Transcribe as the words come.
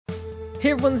Hey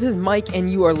everyone, this is Mike,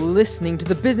 and you are listening to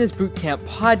the Business Bootcamp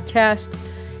podcast.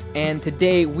 And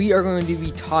today we are going to be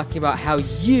talking about how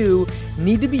you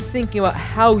need to be thinking about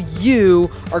how you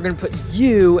are going to put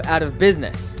you out of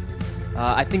business.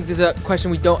 I think this is a question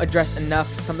we don't address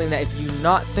enough, something that if you're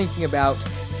not thinking about,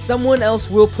 someone else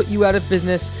will put you out of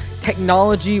business,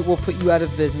 technology will put you out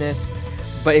of business.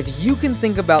 But if you can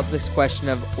think about this question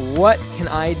of what can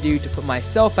I do to put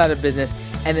myself out of business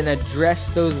and then address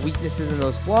those weaknesses and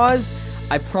those flaws,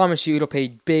 I promise you it'll pay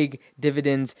big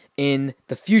dividends in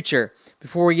the future.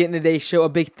 Before we get into today's show, a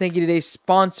big thank you to today's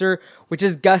sponsor, which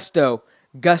is Gusto.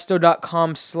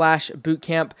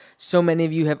 Gusto.com/bootcamp. So many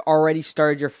of you have already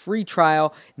started your free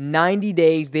trial, 90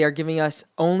 days. They are giving us,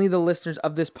 only the listeners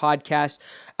of this podcast,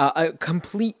 a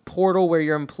complete portal where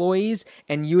your employees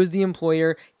and you as the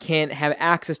employer can have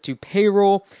access to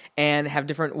payroll and have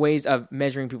different ways of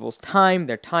measuring people's time,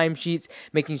 their timesheets,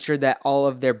 making sure that all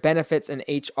of their benefits and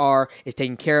HR is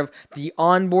taken care of. The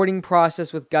onboarding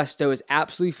process with Gusto is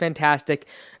absolutely fantastic.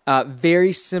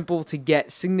 Very simple to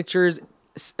get signatures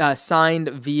signed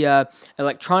via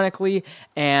electronically,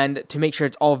 and to make sure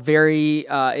it's all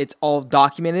it's all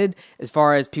documented as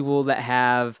far as people that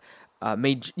have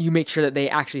you make sure that they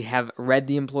actually have read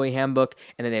the employee handbook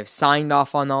and that they've signed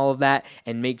off on all of that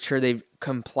and make sure they've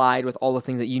complied with all the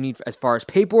things that you need as far as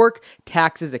paperwork,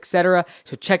 taxes, etc.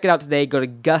 So check it out today. Go to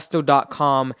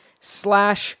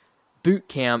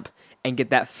gusto.com/bootcamp and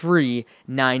get that free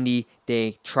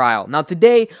 90-day trial. Now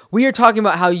today, we are talking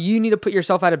about how you need to put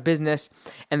yourself out of business,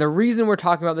 and the reason we're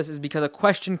talking about this is because a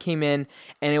question came in,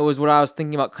 and it was what I was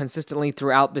thinking about consistently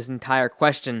throughout this entire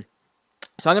question.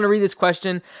 So I'm going to read this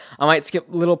question. I might skip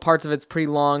little parts of it. It's pretty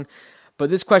long, but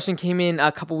this question came in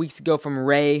a couple weeks ago from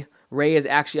Ray. Ray is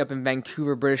actually up in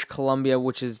Vancouver, British Columbia,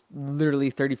 which is literally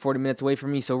 30-40 minutes away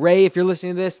from me. So Ray, if you're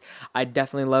listening to this, I'd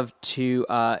definitely love to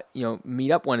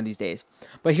meet up one of these days.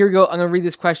 But here we go. I'm going to read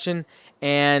this question,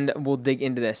 and we'll dig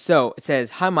into this. So it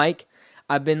says, "Hi, Mike.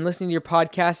 I've been listening to your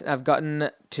podcast, and I've gotten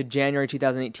to January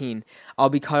 2018. I'll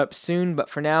be caught up soon, but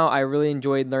for now, I really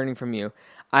enjoyed learning from you.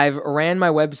 I've ran my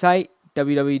website,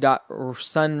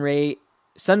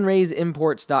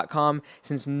 www.sunraysimports.com,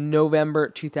 since November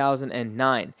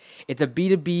 2009. It's a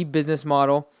B2B business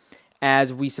model,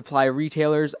 as we supply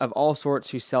retailers of all sorts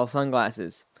who sell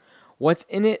sunglasses. What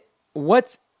it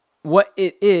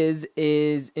is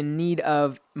in need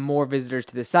of more visitors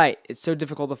to the site. It's so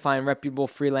difficult to find reputable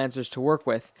freelancers to work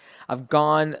with. I've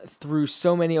gone through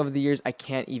so many over the years I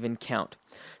can't even count."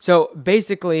 So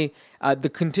basically,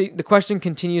 the question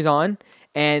continues on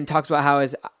and talks about how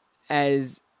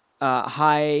as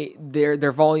high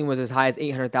their volume was as high as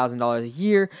 $800,000 a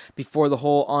year before the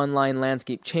whole online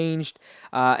landscape changed,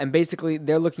 and basically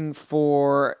they're looking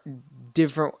for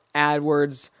different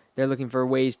AdWords. They're looking for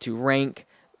ways to rank,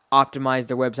 optimize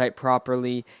their website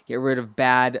properly, get rid of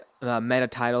bad meta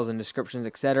titles and descriptions,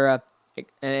 etc.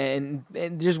 And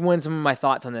just wanted some of my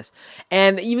thoughts on this.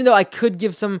 And even though I could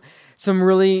give some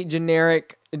really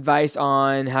generic advice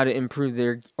on how to improve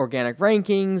their organic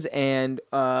rankings and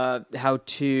how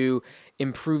to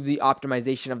improve the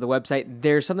optimization of the website,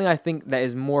 there's something I think that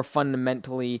is more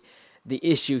fundamentally the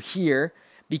issue here,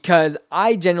 because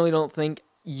I generally don't think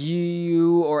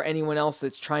you or anyone else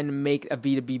that's trying to make a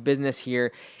B2B business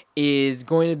here is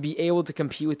going to be able to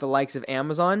compete with the likes of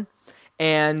Amazon.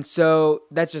 And so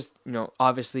that's just,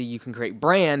 obviously you can create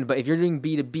brand, but if you're doing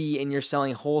B2B and you're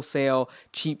selling wholesale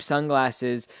cheap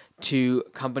sunglasses to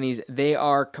companies, they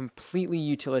are completely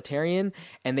utilitarian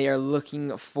and they are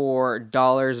looking for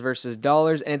dollars versus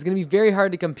dollars, and it's going to be very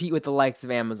hard to compete with the likes of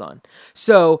Amazon.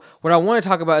 So what I want to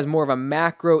talk about is more of a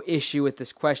macro issue with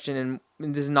this question,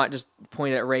 and this is not just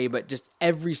pointed at Ray, but just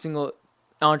every single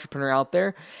entrepreneur out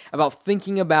there, about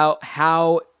thinking about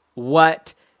how,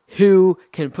 who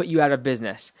can put you out of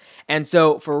business. And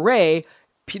so for Ray,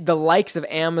 the likes of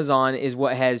Amazon is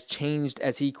what has changed,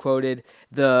 as he quoted,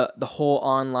 the whole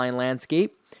online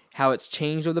landscape, how it's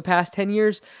changed over the past 10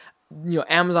 years.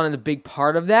 Amazon is a big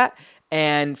part of that,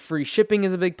 and free shipping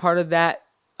is a big part of that.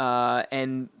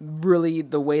 And really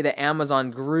the way that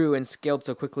Amazon grew and scaled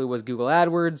so quickly was Google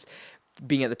AdWords,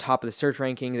 being at the top of the search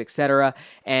rankings, etc.,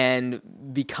 and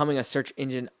becoming a search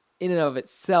engine in and of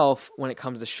itself when it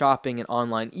comes to shopping and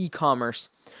online e-commerce.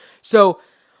 So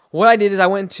what I did is I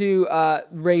went to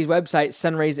Ray's website,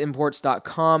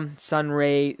 sunraysimports.com,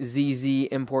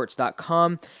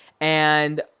 sunrayzzimports.com,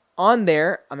 and on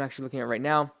there, I'm actually looking at it right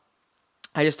now,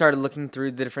 I just started looking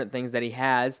through the different things that he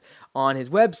has on his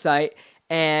website,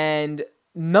 and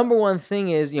number one thing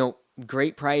is,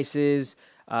 great prices.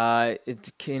 It's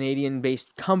a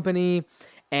Canadian-based company,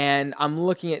 and I'm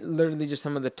looking at literally just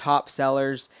some of the top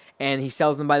sellers, and he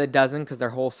sells them by the dozen because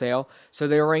they're wholesale. So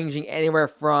they're ranging anywhere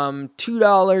from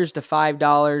 $2 to $5,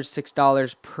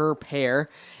 $6 per pair.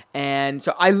 And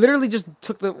so I literally just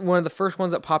took one of the first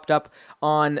ones that popped up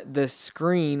on the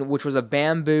screen, which was a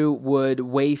bamboo wood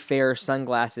Wayfarer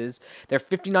sunglasses. They're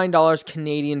 $59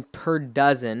 Canadian per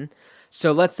dozen.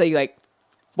 So let's say like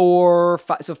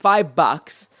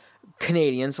 $5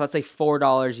 Canadian. So let's say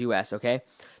 $4 US. Okay,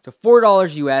 so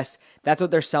 $4 US. That's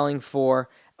what they're selling for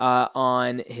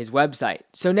on his website.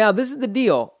 So now this is the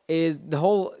deal: is the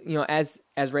whole, as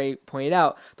Ray pointed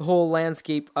out, the whole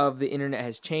landscape of the internet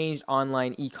has changed,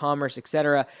 online e-commerce,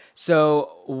 etc.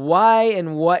 So why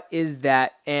and what is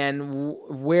that, and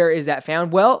where is that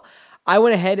found? Well, I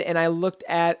went ahead and I looked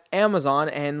at Amazon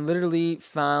and literally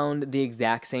found the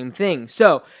exact same thing.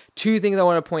 So 2 things I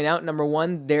want to point out. Number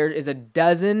 1, there is a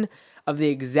dozen of the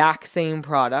exact same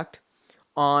product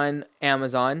on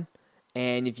Amazon.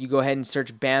 And if you go ahead and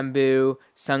search bamboo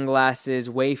sunglasses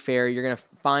Wayfarer, you're going to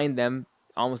find them,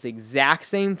 almost the exact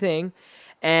same thing.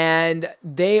 And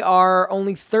they are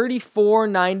only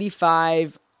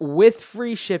 $34.95 with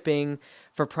free shipping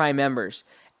for Prime members.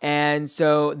 And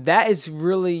so that is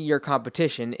really your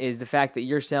competition, is the fact that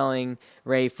you're selling,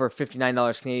 Ray, for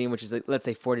 $59 Canadian, which is, let's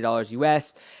say, $40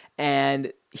 US.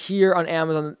 And here on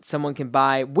Amazon, someone can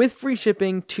buy with free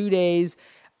shipping 2 days,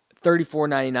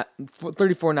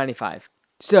 $34.95.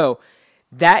 So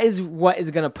that is what is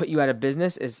going to put you out of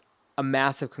business, is a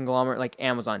massive conglomerate like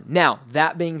Amazon. Now,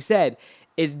 that being said,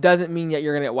 it doesn't mean that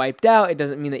you're going to get wiped out. It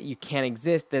doesn't mean that you can't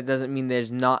exist. That doesn't mean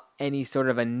there's not any sort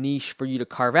of a niche for you to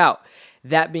carve out.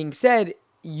 That being said,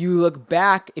 you look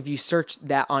back, if you search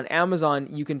that on Amazon,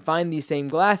 you can find these same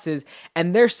glasses,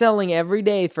 and they're selling every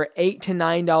day for $8 to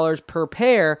 $9 per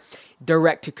pair,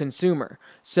 direct to consumer.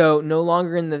 So no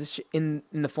longer in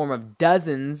the form of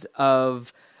dozens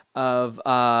of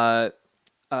glasses,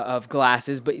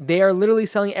 but they are literally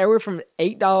selling everywhere from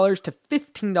 $8 to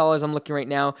 $15. I'm looking right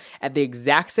now at the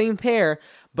exact same pair,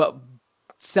 but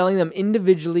selling them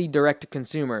individually direct to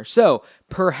consumer. So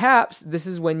perhaps this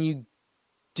is when you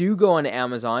do go on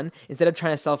Amazon, instead of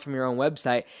trying to sell from your own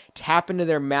website, tap into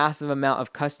their massive amount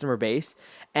of customer base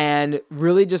and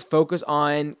really just focus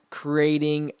on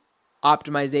creating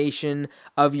optimization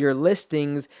of your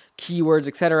listings, keywords,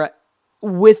 etc.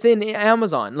 within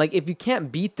Amazon. Like, if you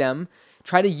can't beat them,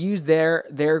 try to use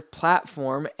their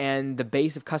platform and the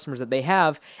base of customers that they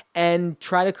have and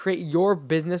try to create your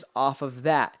business off of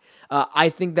that. I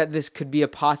think that this could be a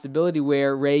possibility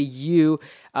where, Ray, you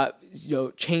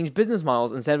change business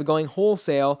models. Instead of going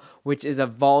wholesale, which is a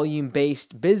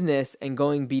volume-based business, and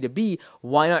going B2B,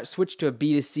 why not switch to a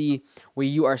B2C where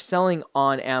you are selling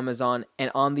on Amazon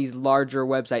and on these larger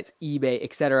websites, eBay,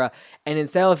 etc. And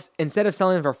instead of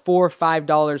selling them for $4 or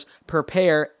 $5 per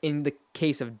pair in the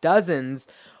case of dozens,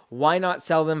 why not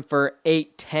sell them for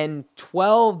 $8, $10,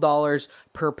 $12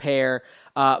 per pair,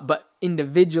 but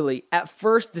individually? At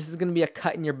first, this is going to be a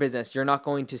cut in your business. You're not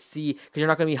going to see, because you're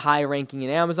not going to be high ranking in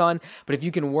Amazon. But if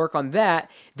you can work on that,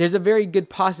 there's a very good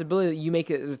possibility that you make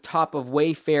it at the top of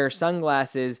Wayfarer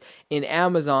sunglasses in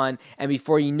Amazon, and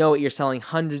before you know it, you're selling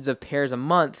hundreds of pairs a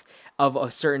month of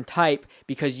a certain type,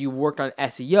 because you worked on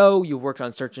SEO, you worked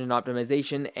on search engine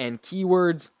optimization and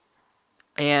keywords.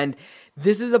 And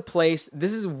this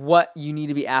is what you need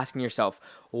to be asking yourself.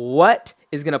 What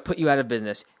is going to put you out of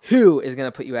business? Who is going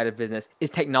to put you out of business? Is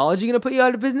technology going to put you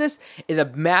out of business? Is a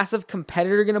massive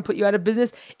competitor going to put you out of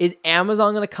business? Is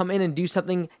Amazon going to come in and do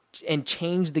something and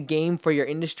change the game for your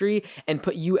industry and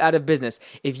put you out of business?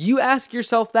 If you ask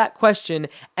yourself that question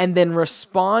and then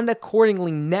respond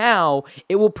accordingly now,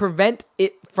 it will prevent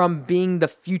it from being the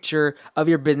future of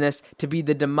your business to be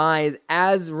the demise,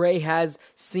 as Ray has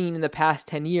seen in the past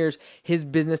 10 years, his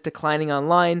business declining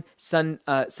online,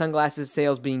 sunglasses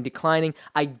sales being declining.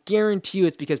 I guarantee you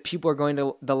it's because people are going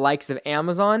to the likes of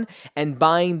Amazon and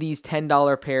buying these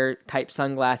 $10 pair type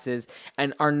sunglasses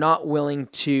and are not willing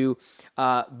to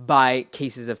buy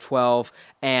cases of 12.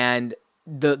 And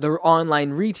the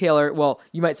online retailer, well,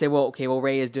 you might say,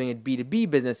 Ray is doing a B2B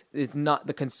business. It's not,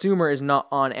 the consumer is not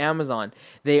on Amazon.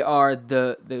 They are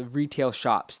the retail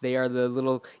shops. They are the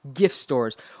little gift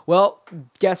stores. Well,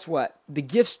 guess what? The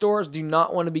gift stores do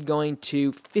not want to be going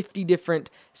to 50 different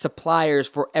suppliers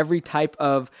for every type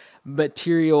of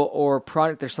material or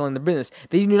product they're selling in the business.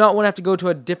 They do not want to have to go to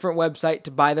a different website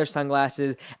to buy their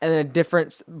sunglasses, and then a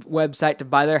different website to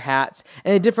buy their hats,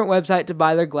 and a different website to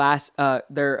buy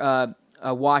their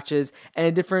watches, and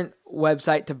a different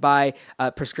website to buy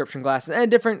prescription glasses, and a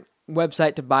different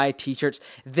website to buy t-shirts.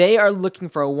 They are looking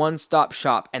for a one-stop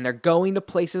shop, and they're going to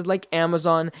places like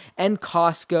Amazon and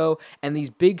Costco and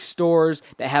these big stores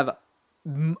that have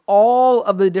all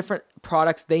of the different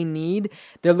products they need.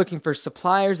 They're looking for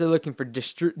suppliers, they're looking for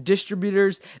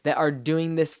distributors that are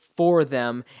doing this for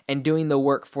them and doing the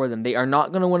work for them. They are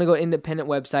not going to want to go independent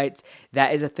websites.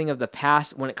 That is a thing of the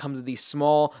past when it comes to these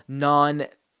small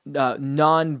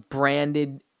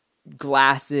non-branded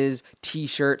glasses,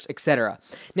 t-shirts, etc.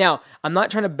 Now, I'm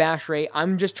not trying to bash Ray.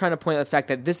 I'm just trying to point out the fact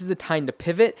that this is the time to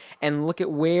pivot and look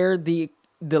at where the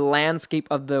landscape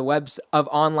of the of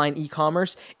online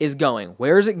e-commerce is going.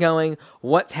 Where is it going?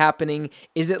 What's happening?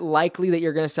 Is it likely that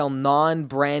you're going to sell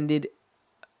non-branded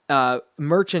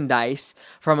merchandise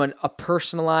from a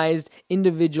personalized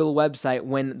individual website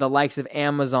when the likes of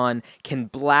Amazon can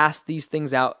blast these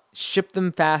things out, ship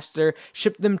them faster,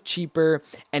 ship them cheaper,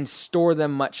 and store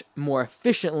them much more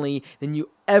efficiently than you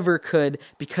ever could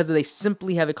because they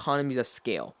simply have economies of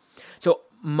scale. So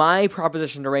my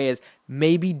proposition to Ray is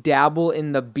maybe dabble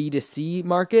in the B2C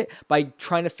market by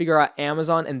trying to figure out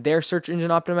Amazon and their search engine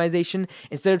optimization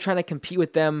instead of trying to compete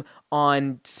with them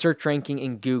on search ranking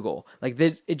in Google. Like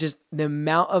the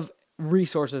amount of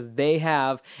resources they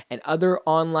have and other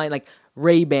online like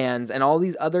Ray-Bans and all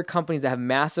these other companies that have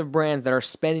massive brands that are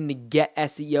spending to get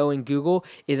SEO in Google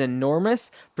is enormous.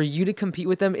 For you to compete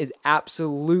with them is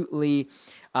absolutely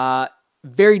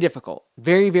very difficult.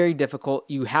 Very, very difficult.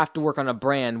 You have to work on a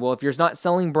brand. Well, if you're not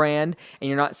selling brand and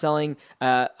you're not selling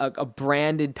a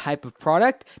branded type of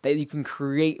product that you can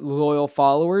create loyal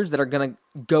followers that are going to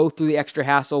go through the extra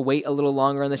hassle, wait a little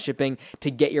longer on the shipping to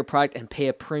get your product and pay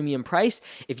a premium price.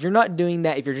 If you're not doing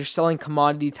that, if you're just selling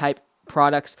commodity type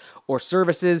products or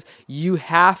services, you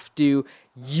have to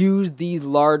use these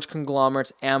large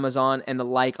conglomerates, Amazon and the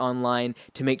like online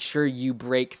to make sure you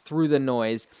break through the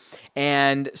noise.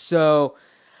 And so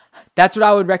that's what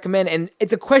I would recommend. And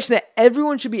it's a question that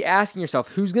everyone should be asking yourself.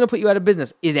 Who's going to put you out of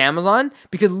business? Is Amazon?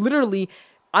 Because literally,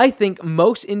 I think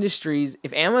most industries,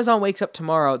 if Amazon wakes up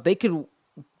tomorrow, they could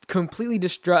completely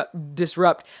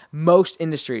disrupt most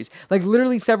industries. Like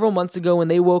literally several months ago when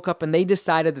they woke up and they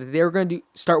decided that they were going to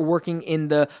start working in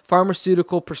the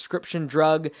pharmaceutical prescription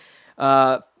drug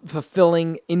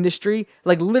fulfilling industry,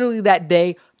 like literally that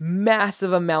day,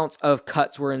 massive amounts of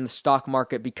cuts were in the stock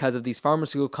market because of these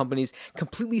pharmaceutical companies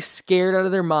completely scared out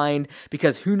of their mind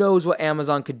because who knows what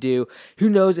Amazon could do? Who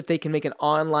knows if they can make an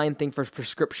online thing for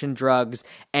prescription drugs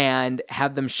and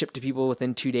have them shipped to people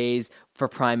within 2 days for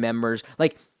Prime members?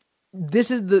 Like,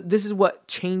 this is what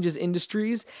changes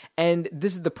industries, and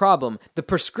this is the problem. The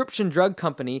prescription drug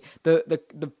company, the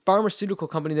pharmaceutical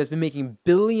company that's been making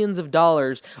billions of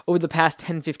dollars over the past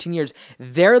 10, 15 years,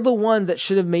 they're the ones that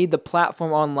should have made the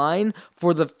platform online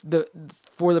for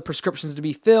the prescriptions to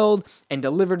be filled and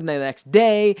delivered the next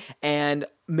day and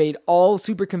made all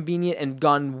super convenient and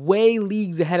gone way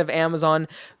leagues ahead of Amazon.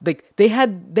 Like they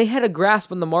had a grasp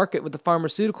on the market with the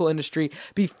pharmaceutical industry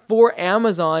before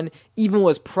Amazon even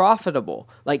was profitable,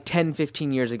 like 10,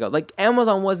 15 years ago. Like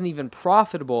Amazon wasn't even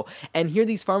profitable. And here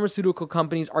these pharmaceutical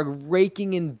companies are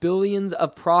raking in billions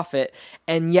of profit,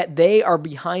 and yet they are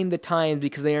behind the times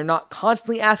because they are not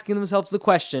constantly asking themselves the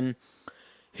question,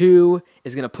 who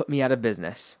is going to put me out of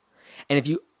business? And if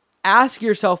you ask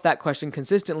yourself that question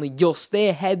consistently, you'll stay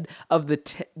ahead of the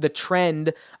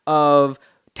trend of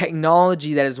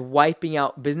technology that is wiping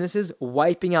out businesses,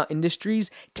 wiping out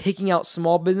industries, taking out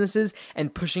small businesses,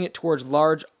 and pushing it towards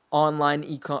large online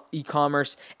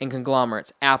e-commerce and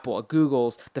conglomerates. Apple,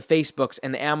 Google's, the Facebooks,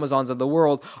 and the Amazons of the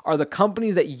world are the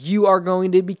companies that you are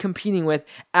going to be competing with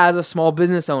as a small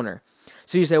business owner.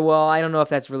 So you say, well, I don't know if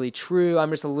that's really true.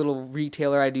 I'm just a little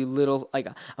retailer. I do little, like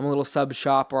I'm a little sub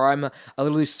shop, or I'm a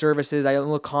little do services. I'm a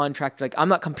little contractor. Like I'm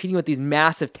not competing with these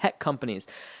massive tech companies.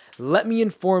 Let me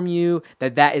inform you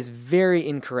that is very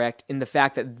incorrect in the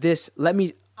fact that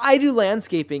I do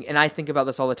landscaping and I think about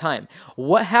this all the time.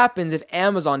 What happens if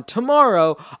Amazon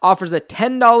tomorrow offers a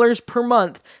 $10 per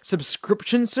month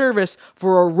subscription service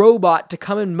for a robot to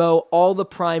come and mow all the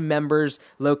Prime members'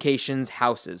 locations'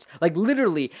 houses? Like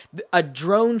literally, a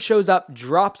drone shows up,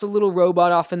 drops a little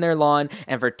robot off in their lawn,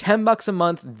 and for $10 a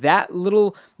month, that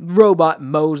little robot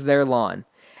mows their lawn.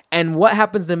 And what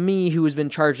happens to me who has been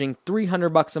charging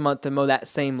 $300 a month to mow that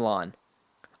same lawn?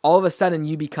 All of a sudden,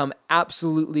 you become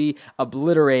absolutely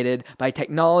obliterated by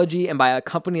technology and by a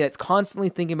company that's constantly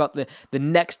thinking about the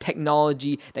next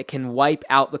technology that can wipe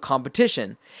out the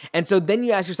competition. And so then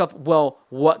you ask yourself, well,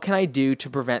 what can I do to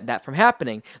prevent that from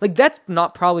happening? Like, that's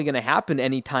not probably going to happen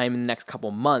anytime in the next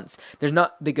couple months. There's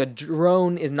not, like, a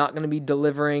drone is not going to be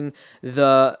delivering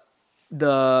the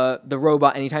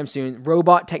robot anytime soon.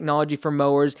 Robot technology for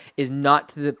mowers is not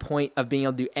to the point of being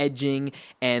able to do edging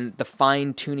and the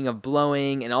fine tuning of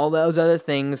blowing and all those other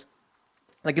things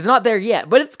Like, it's not there yet,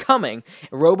 but it's coming.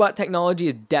 Robot technology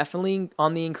is definitely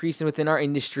on the increase within our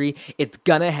industry. It's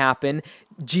gonna happen.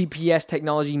 GPS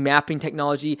technology, mapping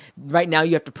technology. Right now,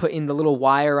 you have to put in the little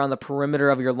wire around the perimeter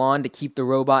of your lawn to keep the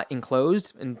robot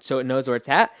enclosed, and so it knows where it's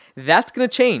at. That's gonna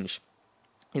change.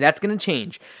 That's gonna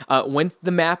change. When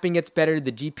the mapping gets better,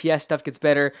 the GPS stuff gets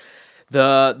better,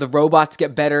 the robots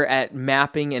get better at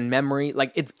mapping and memory.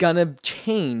 Like, it's gonna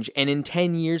change, and in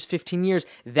 10 years, 15 years,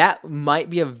 that might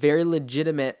be a very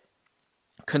legitimate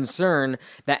concern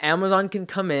that Amazon can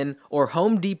come in, or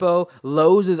Home Depot.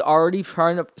 Lowe's is already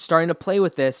starting to play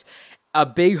with this. A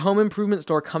big home improvement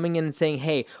store coming in and saying,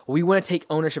 hey, we want to take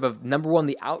ownership of, number one,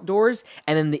 the outdoors,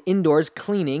 and then the indoors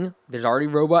cleaning. There's already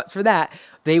robots for that.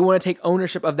 They want to take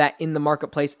ownership of that in the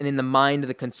marketplace and in the mind of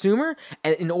the consumer.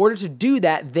 And in order to do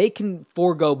that, they can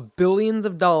forego billions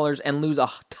of dollars and lose a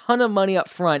ton of money up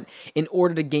front in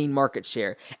order to gain market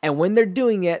share. And when they're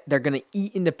doing it, they're going to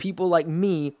eat into people like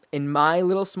me in my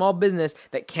little small business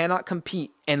that cannot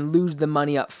compete and lose the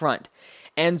money up front.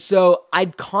 And so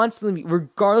I'd constantly,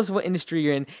 regardless of what industry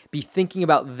you're in, be thinking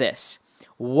about this.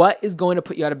 What is going to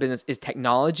put you out of business? Is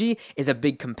technology? Is a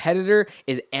big competitor?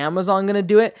 Is Amazon going to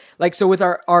do it? Like, so with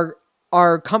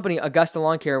our company, Augusta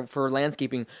Lawn Care for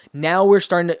landscaping, now we're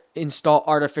starting to install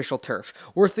artificial turf.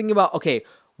 We're thinking about, okay,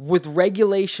 with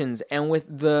regulations and with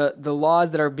the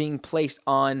laws that are being placed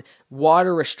on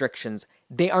water restrictions,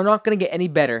 they are not going to get any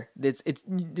better. It's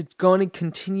going to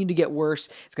continue to get worse.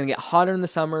 It's going to get hotter in the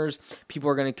summers. People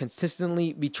are going to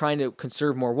consistently be trying to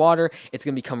conserve more water. It's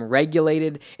going to become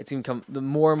regulated. It's going to become, the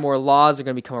more and more laws are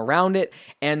going to become around it.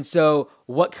 And so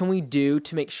what can we do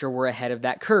to make sure we're ahead of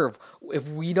that curve? If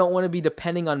we don't want to be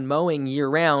depending on mowing year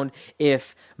round,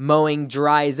 if mowing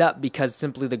dries up because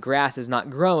simply the grass is not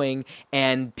growing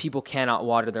and people cannot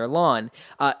water their lawn,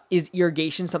 is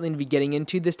irrigation something to be getting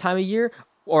into this time of year?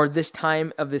 Or this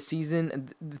time of the season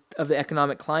of the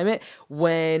economic climate,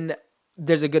 when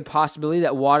there's a good possibility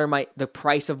that the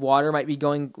price of water might be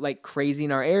going like crazy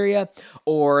in our area,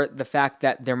 or the fact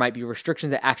that there might be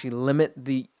restrictions that actually limit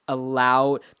the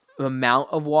allowed amount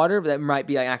of water, that might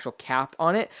be like an actual cap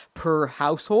on it per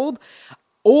household?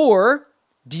 Or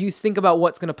do you think about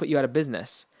what's going to put you out of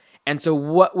business? And so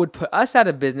what would put us out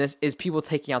of business is people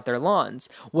taking out their lawns.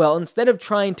 Well, instead of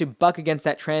trying to buck against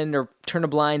that trend or turn a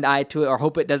blind eye to it or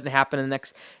hope it doesn't happen in the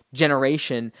next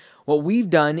generation, what we've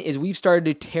done is we've started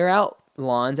to tear out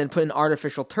lawns and put in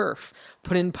artificial turf,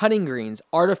 put in putting greens,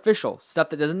 artificial stuff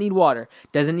that doesn't need water,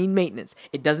 doesn't need maintenance.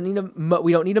 It doesn't need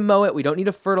we don't need to mow it. We don't need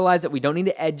to fertilize it. We don't need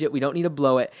to edge it. We don't need to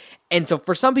blow it. And so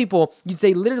for some people, you'd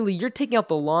say literally you're taking out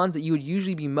the lawns that you would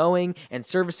usually be mowing and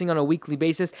servicing on a weekly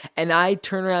basis. And I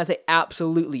turn around and say,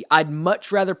 absolutely. I'd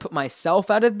much rather put myself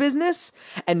out of business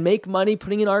and make money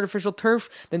putting in artificial turf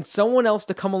than someone else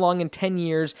to come along in 10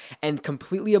 years and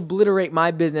completely obliterate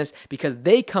my business because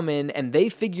they come in and they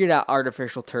figured out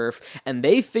artificial turf and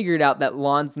they figured out that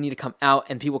lawns need to come out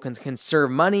and people can conserve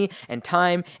money and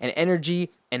time and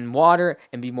energy and water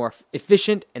and be more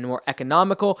efficient and more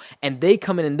economical, and they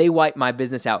come in and they wipe my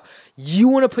business out. You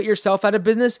want to put yourself out of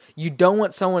business, you don't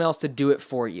want someone else to do it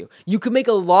for you. You could make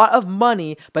a lot of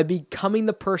money by becoming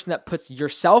the person that puts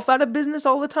yourself out of business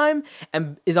all the time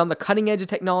and is on the cutting edge of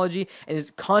technology and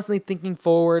is constantly thinking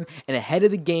forward and ahead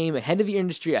of the game, ahead of your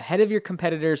industry, ahead of your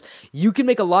competitors. You can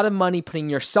make a lot of money putting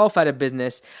yourself out of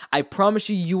business. I promise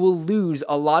you, you will lose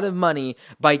a lot of money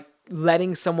by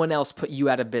letting someone else put you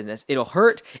out of business. It'll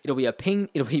hurt. It'll be a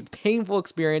painful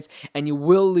experience, and you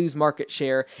will lose market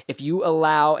share if you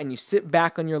allow and you sit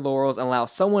back on your laurels and allow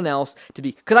someone else to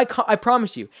be. Because I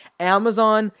promise you,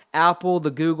 Amazon, Apple,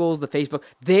 the Googles, the Facebook,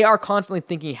 they are constantly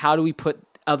thinking, how do we put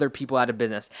other people out of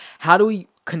business? How do we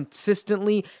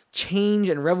consistently change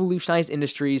and revolutionize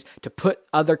industries to put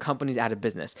other companies out of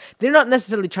business? They're not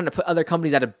necessarily trying to put other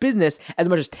companies out of business as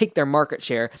much as take their market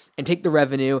share and take the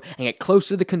revenue and get closer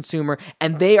to the consumer.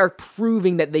 And they are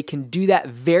proving that they can do that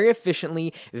very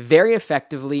efficiently, very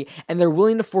effectively, and they're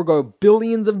willing to forego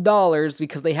billions of dollars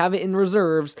because they have it in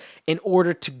reserves in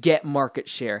order to get market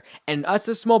share. And us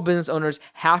as small business owners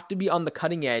have to be on the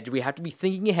cutting edge. We have to be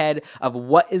thinking ahead of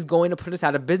what is going to put us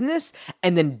out of business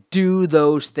and then do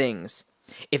those things.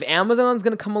 If Amazon's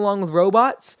going to come along with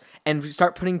robots and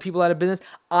start putting people out of business,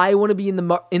 I want to be in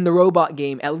the robot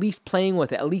game, at least playing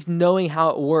with it, at least knowing how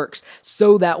it works,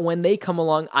 so that when they come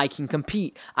along, I can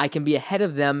compete. I can be ahead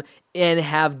of them and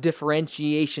have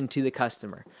differentiation to the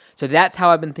customer. So that's how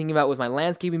I've been thinking about with my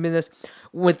landscaping business.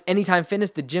 With Anytime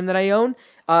Fitness, the gym that I own,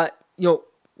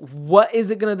 what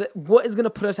is going to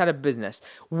put us out of business?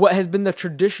 What has been the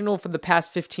traditional for the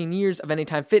past 15 years of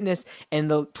Anytime Fitness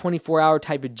and the 24-hour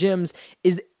type of gyms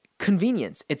is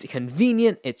convenience. It's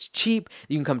convenient, it's cheap,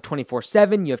 you can come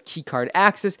 24/7, you have key card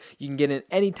access, you can get in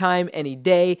anytime, any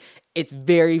day. It's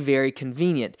very, very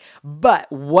convenient.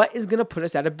 But what is going to put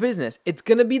us out of business? It's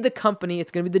going to be the company,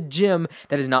 it's going to be the gym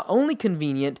that is not only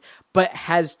convenient, but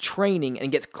has training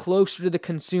and gets closer to the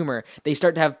consumer. They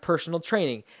start to have personal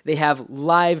training. They have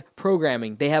live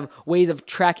programming. They have ways of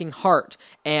tracking heart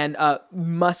and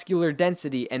muscular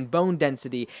density and bone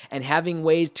density, and having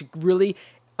ways to really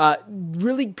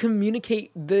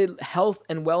communicate the health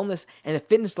and wellness and the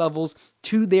fitness levels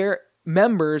to their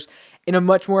members in a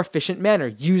much more efficient manner,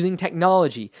 using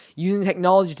technology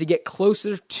to get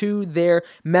closer to their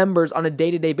members on a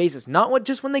day-to-day basis. Not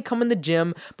just when they come in the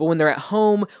gym, but when they're at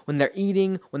home, when they're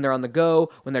eating, when they're on the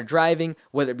go, when they're driving,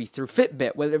 whether it be through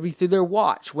Fitbit, whether it be through their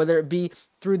watch, whether it be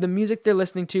through the music they're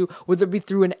listening to, whether it be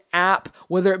through an app,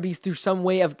 whether it be through some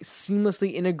way of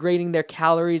seamlessly integrating their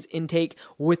calories intake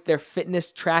with their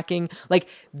fitness tracking. Like,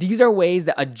 these are ways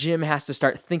that a gym has to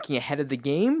start thinking ahead of the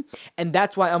game. And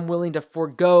that's why I'm willing to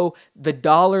forego the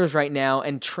dollars right now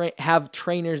and have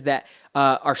trainers that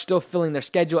are still filling their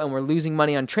schedule, and we're losing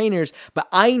money on trainers. But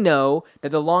I know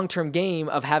that the long-term game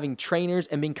of having trainers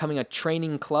and becoming a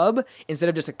training club instead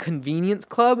of just a convenience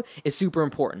club is super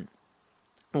important.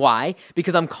 Why?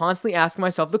 Because I'm constantly asking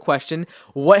myself the question,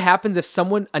 what happens if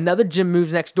another gym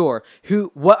moves next door?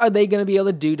 What are they going to be able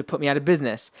to do to put me out of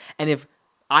business? And if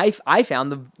I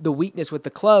found the weakness with the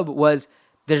club was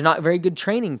there's not very good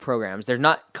training programs. There's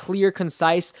not clear,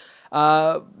 concise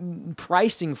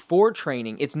pricing for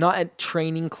training. It's not a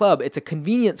training club. It's a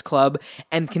convenience club,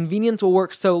 and convenience will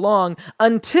work so long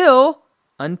until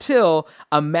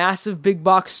a massive big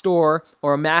box store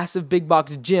or a massive big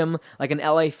box gym like an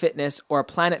LA Fitness or a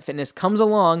Planet Fitness comes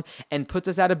along and puts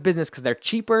us out of business because they're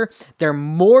cheaper, they're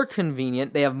more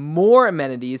convenient, they have more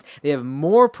amenities, they have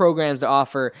more programs to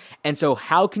offer. And so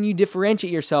how can you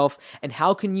differentiate yourself, and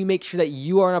how can you make sure that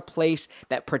you are in a place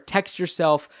that protects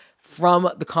yourself from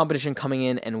the competition coming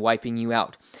in and wiping you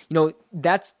out?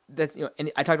 That's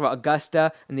and I talked about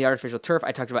Augusta and the artificial turf.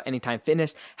 I talked about Anytime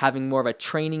Fitness having more of a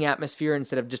training atmosphere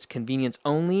instead of just convenience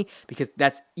only, because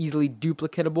that's easily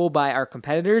duplicatable by our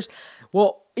competitors.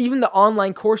 Well, even the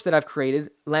online course that I've created,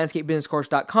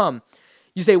 landscapebusinesscourse.com,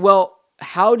 you say, well,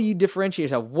 how do you differentiate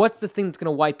yourself? What's the thing that's going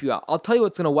to wipe you out? I'll tell you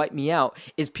what's going to wipe me out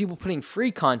is people putting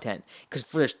free content, because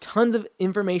there's tons of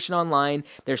information online.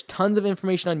 There's tons of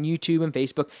information on YouTube and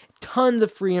Facebook, tons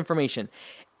of free information.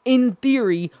 In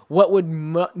theory, what would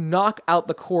knock out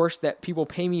the course that people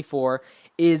pay me for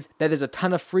is that there's a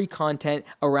ton of free content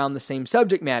around the same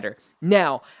subject matter.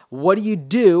 Now, what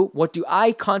do? What do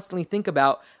I constantly think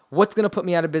about? What's going to put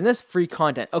me out of business? Free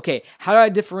content. Okay, how do I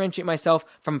differentiate myself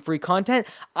from free content?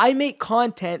 I make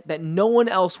content that no one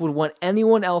else would want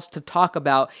anyone else to talk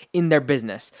about in their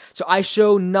business. So I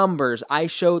show numbers. I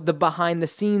show the behind the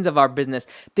scenes of our business,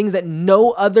 things that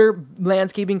no other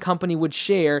landscaping company would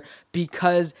share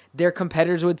because their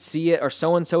competitors would see it, or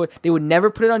so-and-so. They would never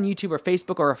put it on YouTube or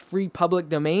Facebook or a free public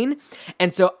domain.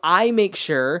 And so I make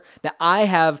sure that I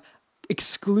have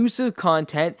exclusive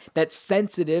content that's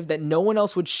sensitive that no one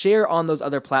else would share on those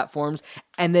other platforms.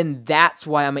 And then that's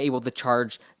why I'm able to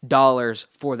charge dollars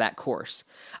for that course.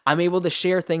 I'm able to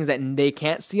share things that they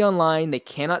can't see online, they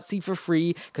cannot see for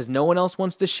free, because no one else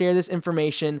wants to share this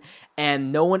information,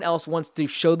 and no one else wants to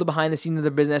show the behind the scenes of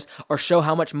their business, or show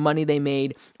how much money they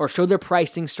made, or show their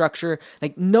pricing structure.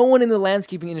 Like, no one in the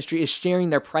landscaping industry is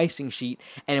sharing their pricing sheet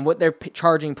and what they're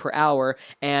charging per hour,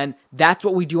 and that's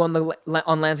what we do on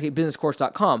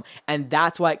landscapebusinesscourse.com, and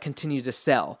that's why it continues to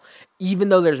sell. Even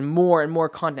though there's more and more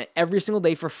content every single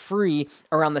day for free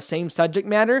around the same subject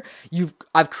matter,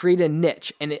 I've created a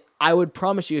niche. And I would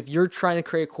promise you, if you're trying to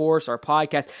create a course or a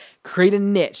podcast, create a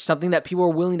niche, something that people are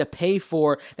willing to pay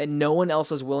for that no one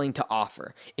else is willing to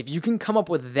offer. If you can come up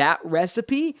with that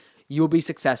recipe, you'll be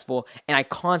successful. And I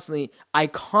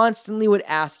constantly would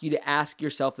ask you to ask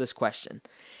yourself this question.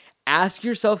 Ask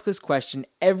yourself this question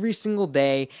every single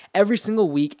day, every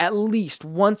single week, at least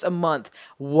once a month.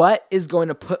 What is going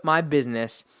to put my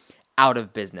business out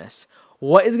of business?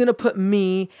 What is going to put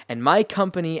me and my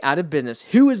company out of business?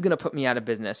 Who is going to put me out of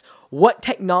business? What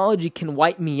technology can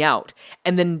wipe me out?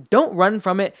 And then don't run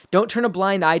from it. Don't turn a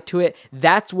blind eye to it.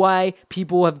 That's why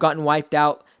people have gotten wiped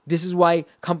out. This is why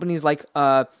companies like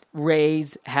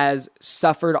Raise has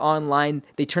suffered online.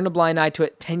 They turn a blind eye to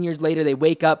it. 10 years later, they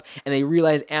wake up and they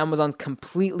realize Amazon's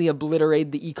completely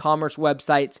obliterated the e-commerce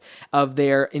websites of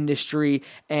their industry.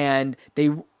 And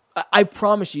I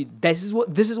promise you, this is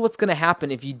what's going to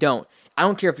happen if you don't. I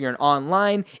don't care if you're an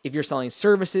online, if you're selling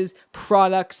services,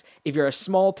 products, if you're a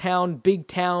small town, big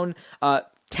town,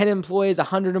 10 employees,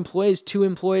 100 employees, 2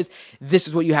 employees, this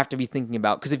is what you have to be thinking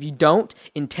about. Because if you don't,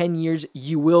 in 10 years,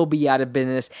 you will be out of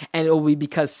business, and it will be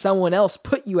because someone else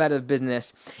put you out of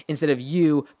business instead of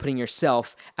you putting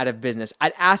yourself out of business.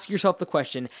 I'd ask yourself the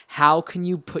question, how can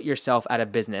you put yourself out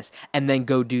of business? And then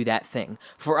go do that thing.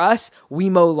 For us, we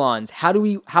mow lawns. How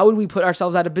would we put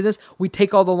ourselves out of business? We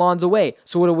take all the lawns away.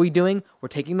 So what are we doing? We're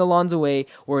taking the lawns away,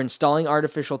 we're installing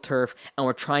artificial turf, and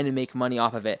we're trying to make money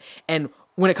off of it. And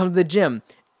when it comes to the gym,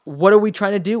 what are we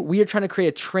trying to do? We are trying to create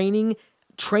a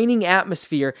training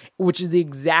atmosphere, which is the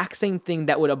exact same thing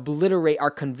that would obliterate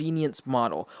our convenience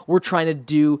model. We're trying to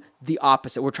do the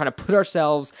opposite. We're trying to put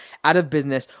ourselves out of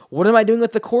business. What am I doing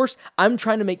with the course? I'm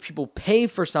trying to make people pay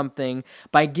for something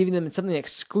by giving them something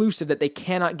exclusive that they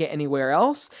cannot get anywhere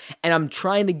else. And I'm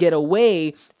trying to get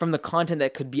away from the content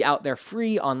that could be out there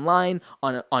free online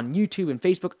on YouTube and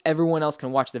Facebook. Everyone else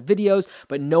can watch the videos,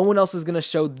 but no one else is going to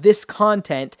show this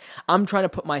content. I'm trying to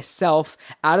put myself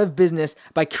out of business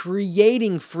by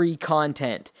creating free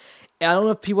content. I don't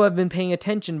know if people have been paying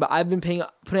attention, but I've been putting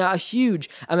out a huge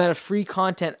amount of free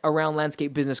content around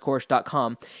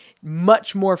landscapebusinesscourse.com.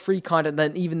 Much more free content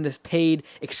than even this paid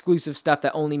exclusive stuff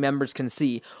that only members can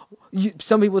see.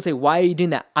 Some people say, why are you doing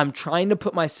that? I'm trying to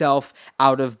put myself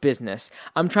out of business.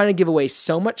 I'm trying to give away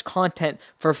so much content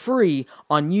for free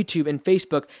on YouTube and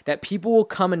Facebook that people will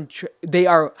come and they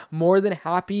are more than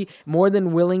happy, more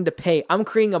than willing to pay. I'm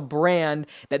creating a brand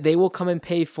that they will come and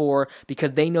pay for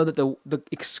because they know that the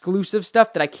exclusive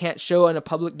stuff that I can't show in a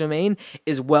public domain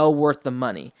is well worth the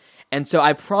money. And so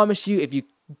I promise you, if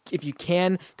you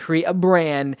can create a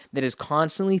brand that is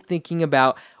constantly thinking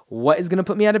about what is going to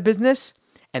put me out of business,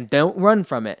 and don't run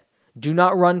from it. Do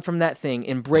not run from that thing.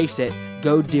 Embrace it.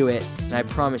 Go do it. And I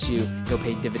promise you, it'll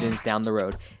pay dividends down the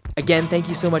road. Again, thank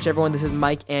you so much, everyone. This is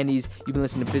Mike Andes. You've been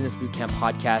listening to Business Bootcamp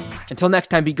Podcast. Until next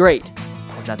time, be great,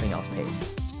 as nothing else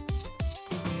pays.